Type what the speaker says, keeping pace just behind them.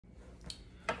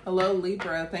Hello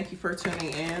Libra, thank you for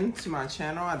tuning in to my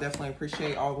channel. I definitely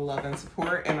appreciate all the love and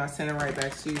support, and I send it right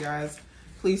back to you guys.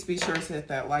 Please be sure to hit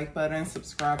that like button,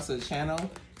 subscribe to the channel,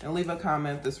 and leave a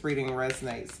comment if this reading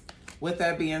resonates. With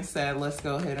that being said, let's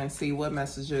go ahead and see what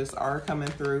messages are coming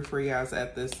through for you guys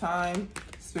at this time.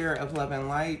 Spirit of love and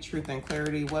light, truth and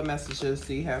clarity, what messages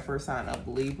do you have for a sign of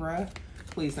Libra?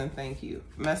 Please and thank you.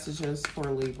 Messages for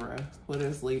Libra. What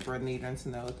is Libra needing to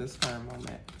know at this current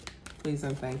moment? Please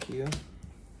and thank you.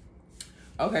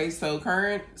 Okay, so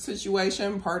current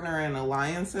situation, partner and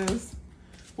alliances.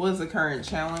 What is the current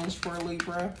challenge for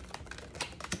Libra?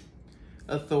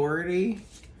 Authority.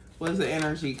 What is the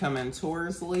energy coming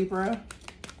towards Libra?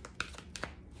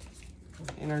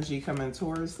 Energy coming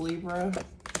towards Libra.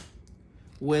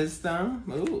 Wisdom.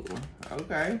 Ooh,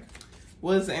 okay.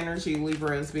 What is the energy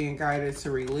Libra is being guided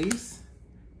to release?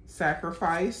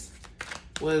 Sacrifice.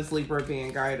 What is Libra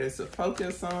being guided to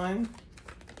focus on?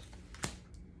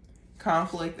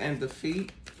 Conflict and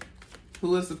defeat.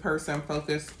 Who is the person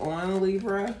focused on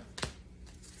Libra?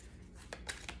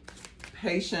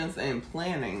 Patience and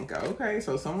planning. Okay,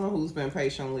 so someone who's been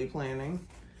patiently planning.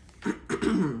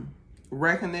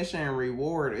 Recognition and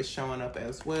reward is showing up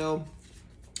as well.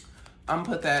 I'm gonna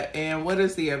put that in. What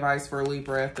is the advice for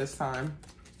Libra at this time?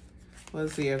 What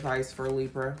is the advice for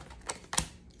Libra?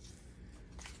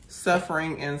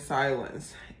 Suffering and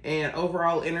silence. And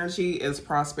overall energy is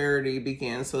prosperity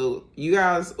begins. So you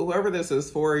guys, whoever this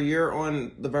is for, you're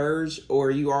on the verge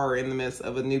or you are in the midst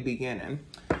of a new beginning.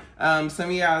 Some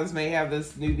of you guys may have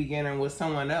this new beginning with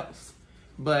someone else,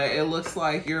 but it looks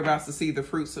like you're about to see the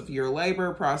fruits of your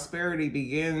labor. Prosperity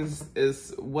begins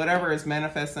is whatever is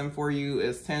manifesting for you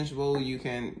is tangible.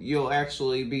 You'll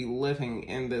actually be living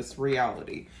in this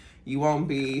reality. You won't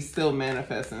be still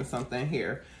manifesting something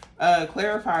here.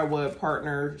 Clarify what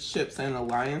partnerships and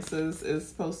alliances is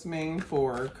supposed to mean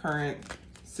for current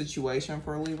situation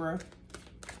for Libra.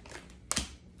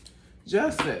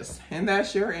 Justice, and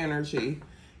that's your energy.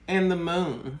 And the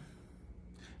moon.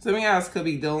 Some of you guys could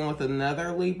be dealing with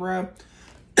another Libra.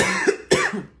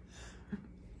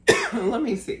 Let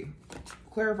me see.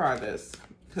 Clarify this.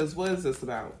 Because what is this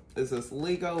about? Is this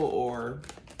legal or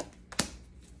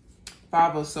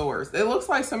Five of Swords? It looks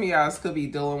like some of you guys could be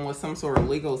dealing with some sort of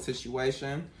legal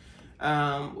situation.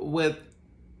 With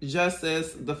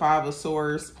justice, the Five of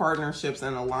Swords, partnerships,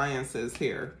 and alliances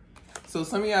here. So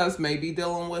some of you guys may be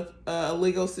dealing with a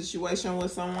legal situation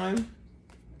with someone.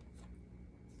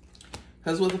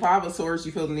 Because with the Five of Swords,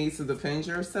 you feel the need to defend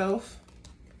yourself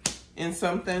in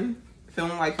something.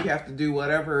 Feeling like you have to do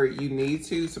whatever you need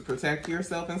to protect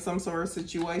yourself in some sort of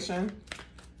situation.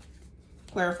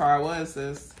 Clarify, what is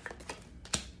this?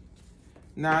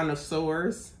 Nine of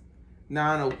Swords,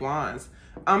 Nine of Wands.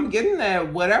 I'm getting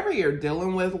that whatever you're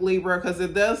dealing with, Libra, because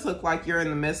it does look like you're in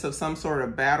the midst of some sort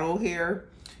of battle here.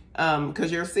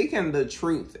 Because you're seeking the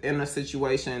truth in a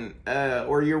situation,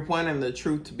 or you're wanting the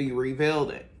truth to be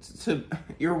revealed.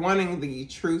 You're wanting the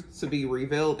truth to be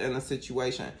revealed in a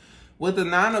situation. With the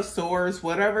Nine of Swords,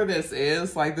 whatever this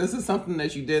is, like this is something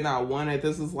that you did not want it.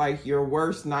 This is like your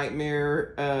worst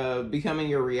nightmare becoming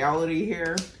your reality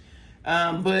here.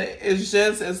 But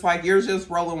it's like you're just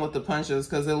rolling with the punches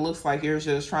because it looks like you're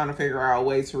just trying to figure out a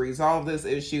way to resolve this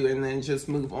issue and then just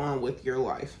move on with your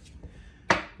life.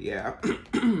 Yeah.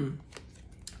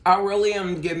 I really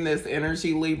am getting this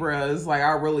energy, Libra. It's like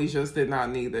I really just did not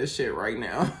need this shit right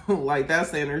now. Like that's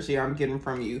the energy I'm getting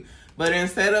from you. But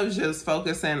instead of just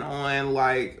focusing on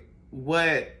like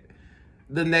what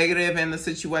the negative in the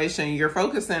situation, you're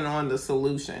focusing on the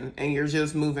solution and you're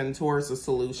just moving towards the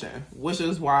solution, which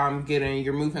is why I'm getting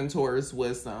you're moving towards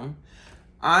wisdom.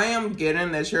 I am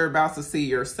getting that you're about to see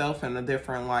yourself in a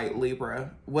different light,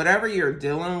 Libra. Whatever you're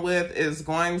dealing with is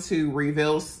going to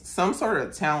reveal some sort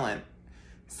of talent.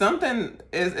 Something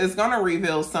is going to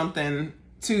reveal something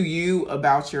to you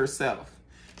about yourself.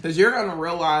 Because you're going to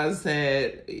realize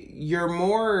that you're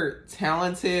more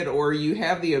talented or you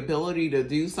have the ability to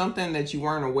do something that you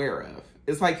weren't aware of.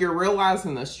 It's like you're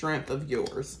realizing the strength of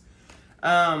yours.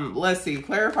 Let's see.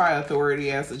 Clarify authority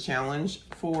as a challenge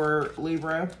for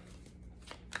Libra.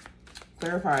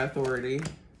 Clarify authority.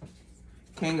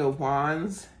 King of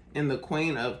Wands and the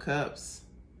Queen of Cups.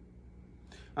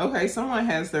 Okay, someone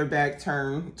has their back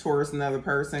turned towards another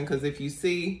person because if you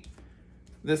see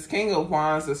this King of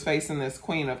Wands is facing this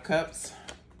Queen of Cups.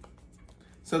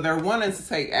 So they're wanting to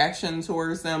take action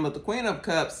towards them. But the Queen of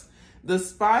Cups,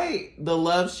 despite the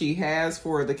love she has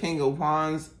for the King of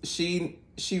Wands, she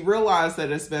realized that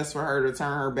it's best for her to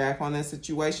turn her back on this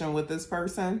situation with this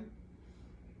person.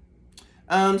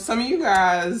 Some of you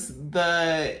guys,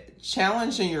 the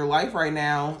challenge in your life right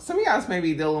now, some of you guys may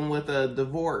be dealing with a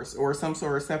divorce or some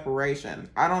sort of separation.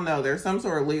 I don't know. There's some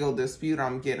sort of legal dispute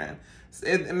I'm getting.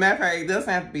 Matter of fact, it doesn't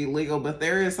have to be legal, but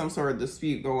there is some sort of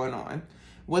dispute going on.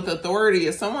 With authority,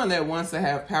 it's someone that wants to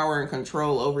have power and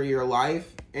control over your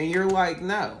life, and you're like,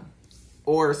 no.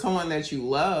 Or someone that you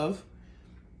love.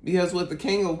 Because with the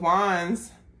King of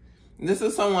Wands, this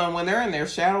is someone, when they're in their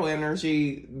shadow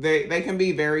energy, they can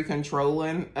be very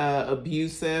controlling,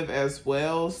 abusive as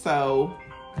well. So,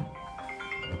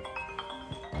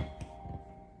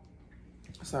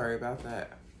 sorry about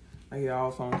that. I get all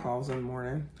phone calls in the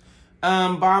morning.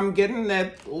 But I'm getting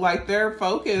that, like, their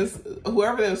focus,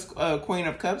 whoever this Queen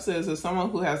of Cups is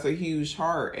someone who has a huge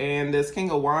heart. And this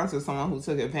King of Wands is someone who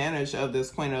took advantage of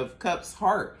this Queen of Cups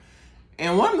heart.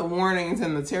 And one of the warnings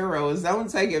in the tarot is don't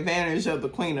take advantage of the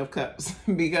Queen of Cups,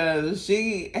 because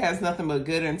she has nothing but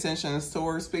good intentions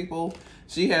towards people.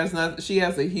 She has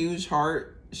a huge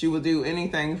heart. She will do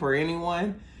anything for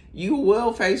anyone. You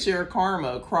will face your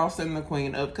karma crossing the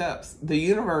Queen of Cups. The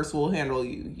universe will handle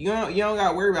you. You don't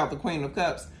got to worry about the Queen of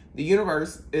Cups. The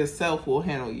universe itself will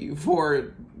handle you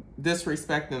for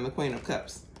disrespecting the Queen of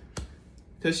Cups,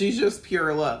 because she's just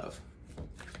pure love.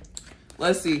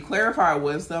 Let's see. Clarify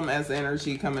wisdom as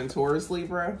energy coming towards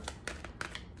Libra.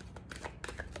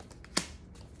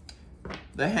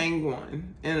 The Hanged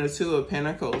One and the Two of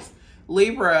Pentacles.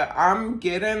 Libra, I'm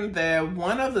getting that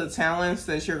one of the talents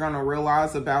that you're going to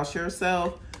realize about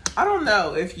yourself, I don't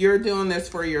know if you're doing this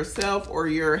for yourself or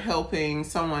you're helping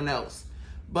someone else.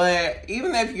 But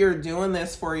even if you're doing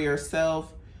this for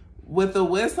yourself, with the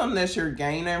wisdom that you're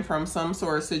gaining from some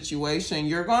sort of situation,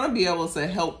 you're going to be able to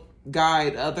help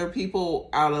guide other people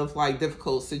out of like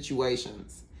difficult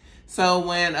situations. So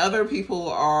when other people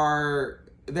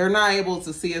they're not able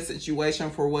to see a situation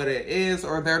for what it is,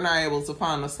 or they're not able to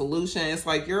find a solution, it's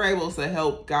like you're able to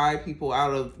help guide people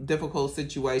out of difficult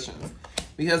situations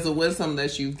because of the wisdom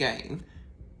that you've gained.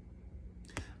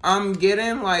 I'm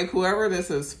getting like whoever this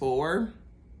is for,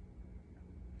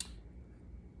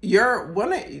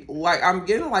 I'm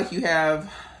getting like you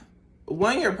have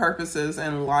one of your purposes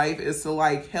in life is to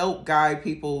like help guide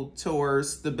people towards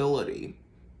stability.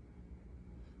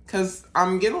 Because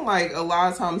I'm getting like a lot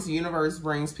of times the universe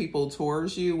brings people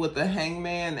towards you with the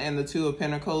Hangman and the Two of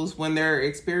Pentacles when they're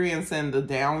experiencing the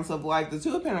downs of life. The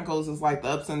Two of Pentacles is like the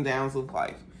ups and downs of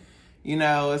life. You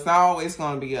know, it's not always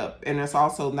going to be up, and it's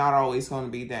also not always going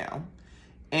to be down.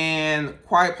 And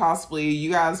quite possibly you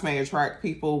guys may attract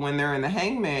people when they're in the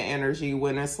Hangman energy,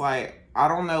 when it's like, I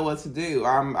don't know what to do.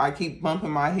 I keep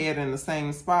bumping my head in the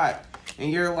same spot. And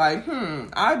you're like,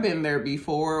 I've been there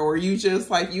before. Or you just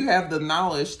like, you have the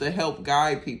knowledge to help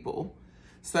guide people.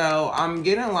 So I'm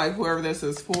getting like whoever this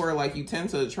is for, like you tend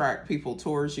to attract people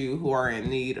towards you who are in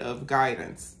need of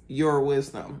guidance. Your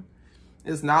wisdom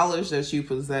is knowledge that you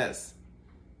possess.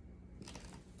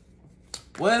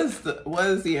 What is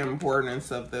the importance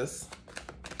of this?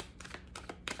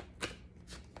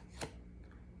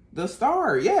 The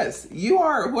Star, yes, you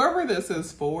are whoever this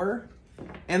is for.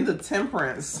 And the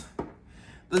Temperance.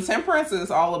 The Temperance is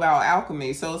all about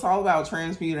alchemy. So it's all about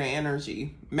transmuting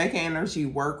energy, making energy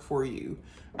work for you.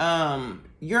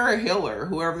 You're a healer,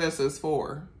 whoever this is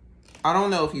for. I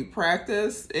don't know if you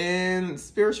practice in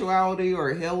spirituality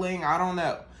or healing. I don't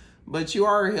know. But you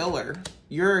are a healer.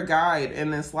 You're a guide in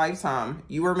this lifetime.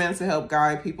 You were meant to help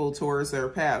guide people towards their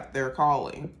path, their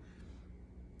calling.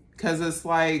 Because it's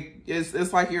like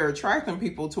you're attracting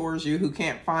people towards you who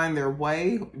can't find their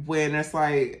way, when it's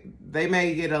like they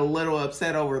may get a little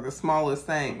upset over the smallest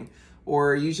thing.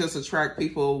 Or you just attract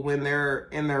people when they're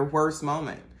in their worst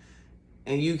moment.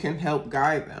 And you can help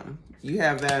guide them. You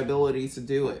have that ability to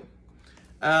do it.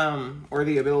 Or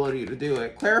the ability to do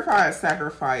it. Clarify a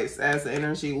sacrifice as the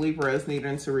energy Libra is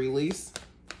needing to release.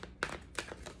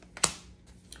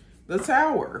 The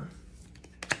Tower.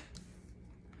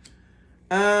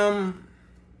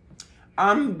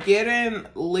 I'm getting,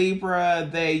 Libra,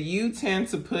 that you tend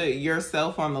to put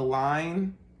yourself on the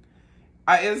line.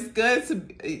 It's good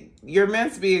to, you're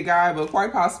meant to be a guy, but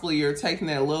quite possibly you're taking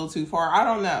it a little too far. I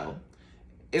don't know.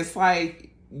 It's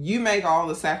like you make all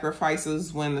the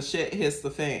sacrifices when the shit hits the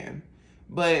fan.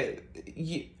 But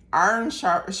iron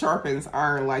sharpens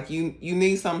iron. Like you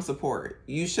need some support.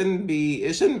 It shouldn't be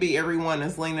everyone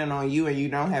is leaning on you and you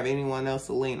don't have anyone else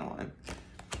to lean on.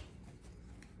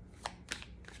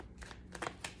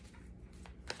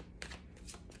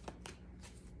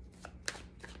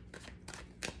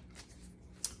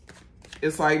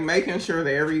 It's like making sure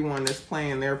that everyone is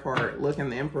playing their part. Look,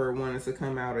 and the Emperor wanted to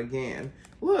come out again.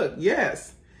 Look,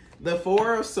 yes. The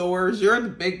Four of Swords, you're the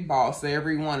big boss that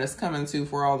everyone is coming to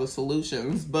for all the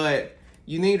solutions, but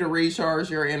you need to recharge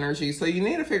your energy. So you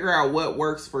need to figure out what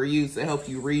works for you to help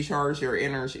you recharge your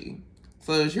energy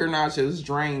so that you're not just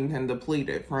drained and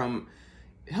depleted from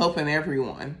helping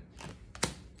everyone.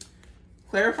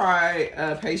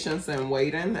 Clarify patience and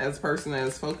waiting as a person that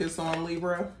is focused on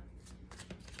Libra.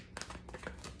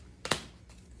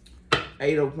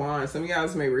 Eight of Wands. Some of you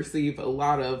guys may receive a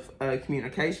lot of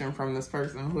communication from this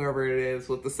person, whoever it is.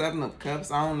 With the Seven of Cups,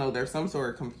 I don't know, there's some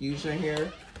sort of confusion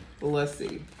here. But let's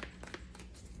see.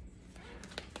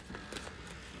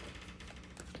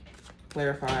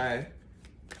 Clarify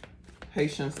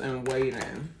patience and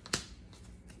waiting.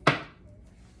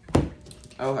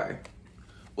 Okay.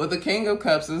 With the King of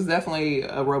Cups, it's definitely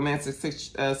a romantic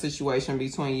situation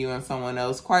between you and someone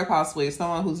else. Quite possibly it's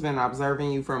someone who's been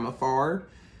observing you from afar.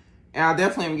 And I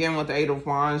definitely am getting with the Eight of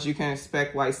Wands. You can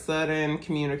expect like sudden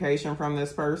communication from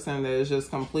this person that is just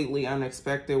completely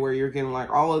unexpected, where you're getting like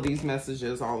all of these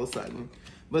messages all of a sudden.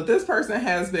 But this person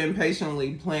has been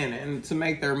patiently planning to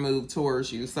make their move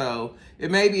towards you. So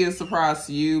it may be a surprise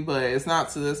to you, but it's not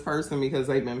to this person because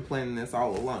they've been planning this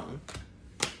all along.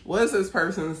 What is this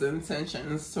person's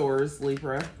intentions towards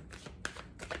Libra?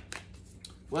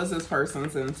 What is this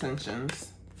person's intentions?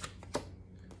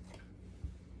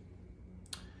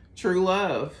 True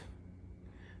love.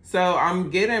 So I'm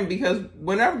getting, because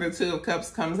whenever the Two of Cups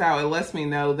comes out, it lets me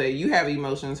know that you have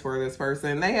emotions for this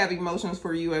person. They have emotions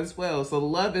for you as well. So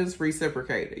love is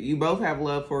reciprocated. You both have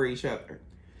love for each other.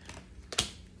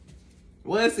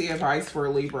 What is the advice for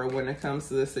Libra when it comes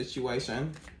to this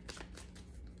situation?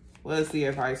 What is the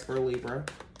advice for Libra?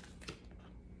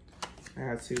 I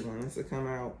have two ones to come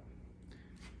out.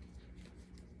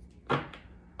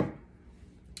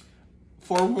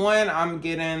 For one, I'm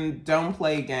getting don't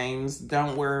play games,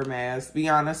 don't wear a mask, be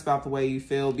honest about the way you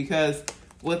feel, because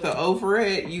with the over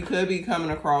it, you could be coming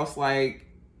across like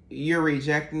you're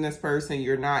rejecting this person,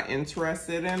 you're not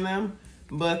interested in them,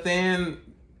 but then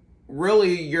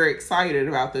really you're excited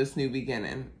about this new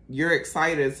beginning. You're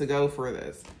excited to go for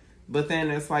this, but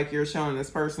then it's like you're showing this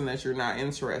person that you're not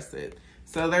interested.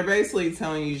 So they're basically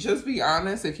telling you, just be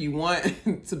honest. If you want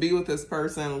to be with this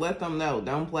person, let them know.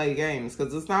 Don't play games,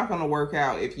 because it's not going to work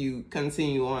out if you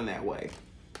continue on that way.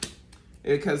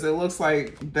 Because it looks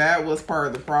like that was part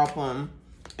of the problem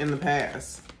in the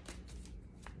past.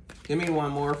 Give me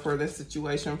one more for this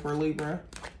situation for Libra.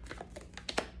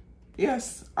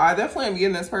 Yes, I definitely am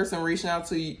getting this person reaching out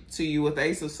to you with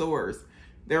Ace of Swords.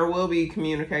 There will be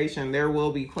communication. There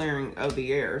will be clearing of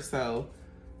the air. So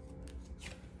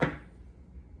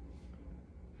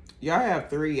y'all have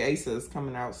 3 aces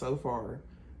coming out so far.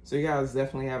 So you guys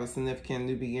definitely have a significant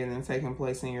new beginning taking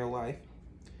place in your life.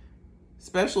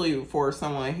 Especially for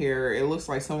someone here, it looks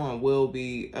like someone will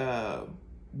be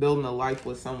building a life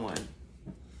with someone.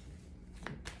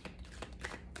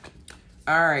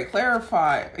 All right,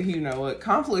 clarify, you know what,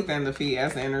 conflict and defeat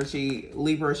as the energy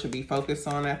Libra should be focused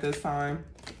on at this time.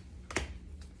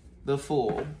 The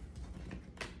Fool.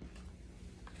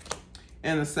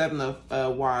 And the Seven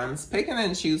of Wands. Picking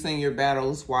and choosing your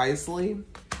battles wisely.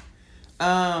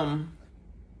 I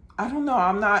don't know.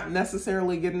 I'm not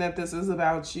necessarily getting that this is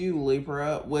about you,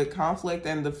 Libra. With conflict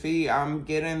and defeat, I'm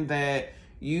getting that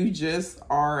you just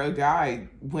are a guide.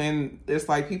 When it's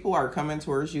like people are coming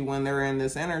towards you when they're in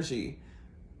this energy.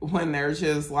 When they're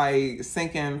just like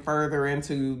sinking further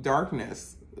into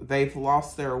darkness. They've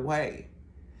lost their way.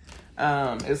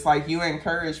 It's like you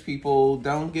encourage people,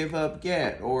 don't give up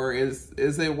yet, or is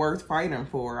it worth fighting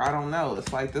for? I don't know.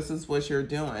 It's like this is what you're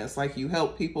doing. It's like you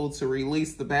help people to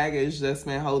release the baggage that's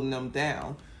been holding them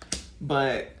down.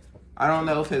 But I don't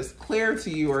know if it's clear to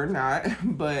you or not,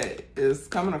 but it's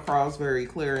coming across very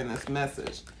clear in this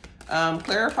message.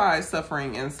 Clarify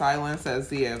suffering in silence as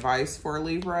the advice for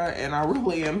Libra. And I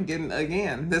really am getting,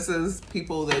 again, this is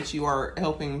people that you are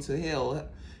helping to heal,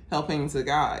 helping to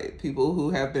guide, people who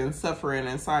have been suffering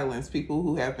in silence, people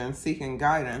who have been seeking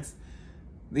guidance.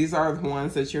 These are the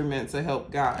ones that you're meant to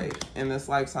help guide in this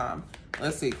lifetime.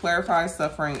 Let's see, clarify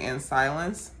suffering in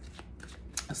silence.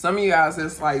 Some of you guys,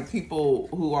 it's like people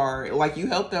who are, like you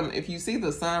help them, if you see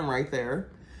the sun right there,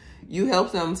 you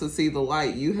help them to see the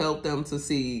light. You help them to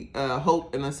see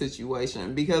hope in a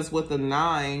situation. Because with the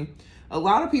 9, a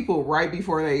lot of people right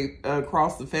before they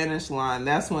cross the finish line,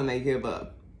 that's when they give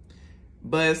up.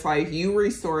 But it's like you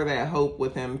restore that hope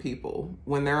within people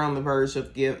when they're on the verge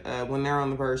of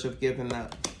giving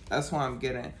up. That's what I'm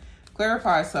getting.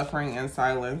 Clarify suffering in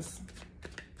silence.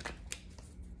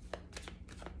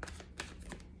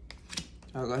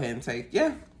 I'll go ahead and take,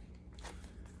 yeah.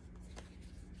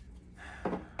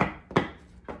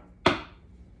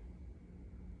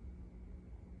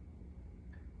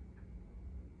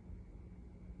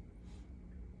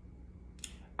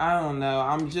 I don't know.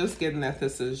 I'm just getting that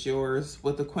this is yours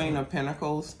with the Queen of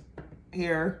Pentacles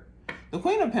here. The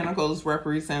Queen of Pentacles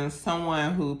represents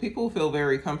someone who people feel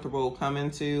very comfortable coming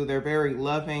to. They're very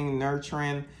loving,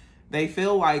 nurturing. They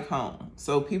feel like home.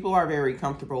 So people are very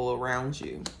comfortable around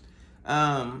you.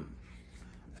 I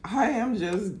am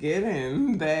just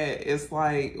getting that it's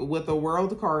like with the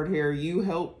World card here, you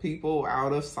help people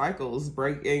out of cycles,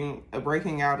 breaking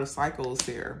out of cycles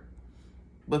here.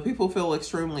 But people feel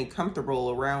extremely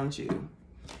comfortable around you.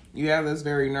 You have this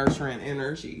very nurturing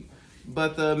energy.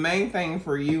 But the main thing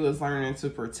for you is learning to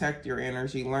protect your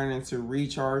energy, learning to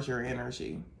recharge your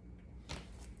energy.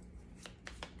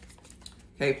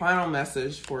 Okay, final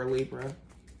message for Libra.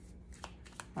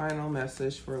 Final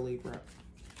message for Libra.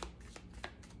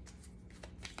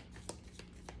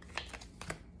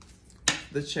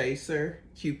 The Chaser,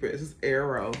 Cupid's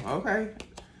arrow. Okay.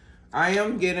 I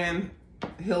am getting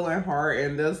healing heart,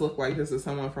 and it does look like this is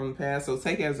someone from the past, so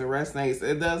take it as it resonates.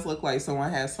 It does look like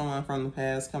someone has someone from the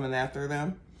past coming after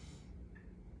them.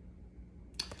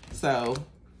 So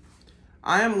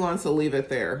I am going to leave it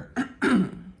there.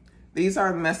 These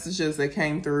are the messages that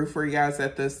came through for you guys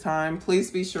at this time. Please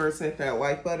be sure to hit that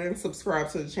like button, subscribe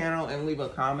to the channel, and leave a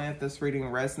comment if this reading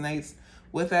resonates.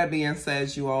 With that being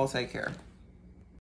said, you all take care.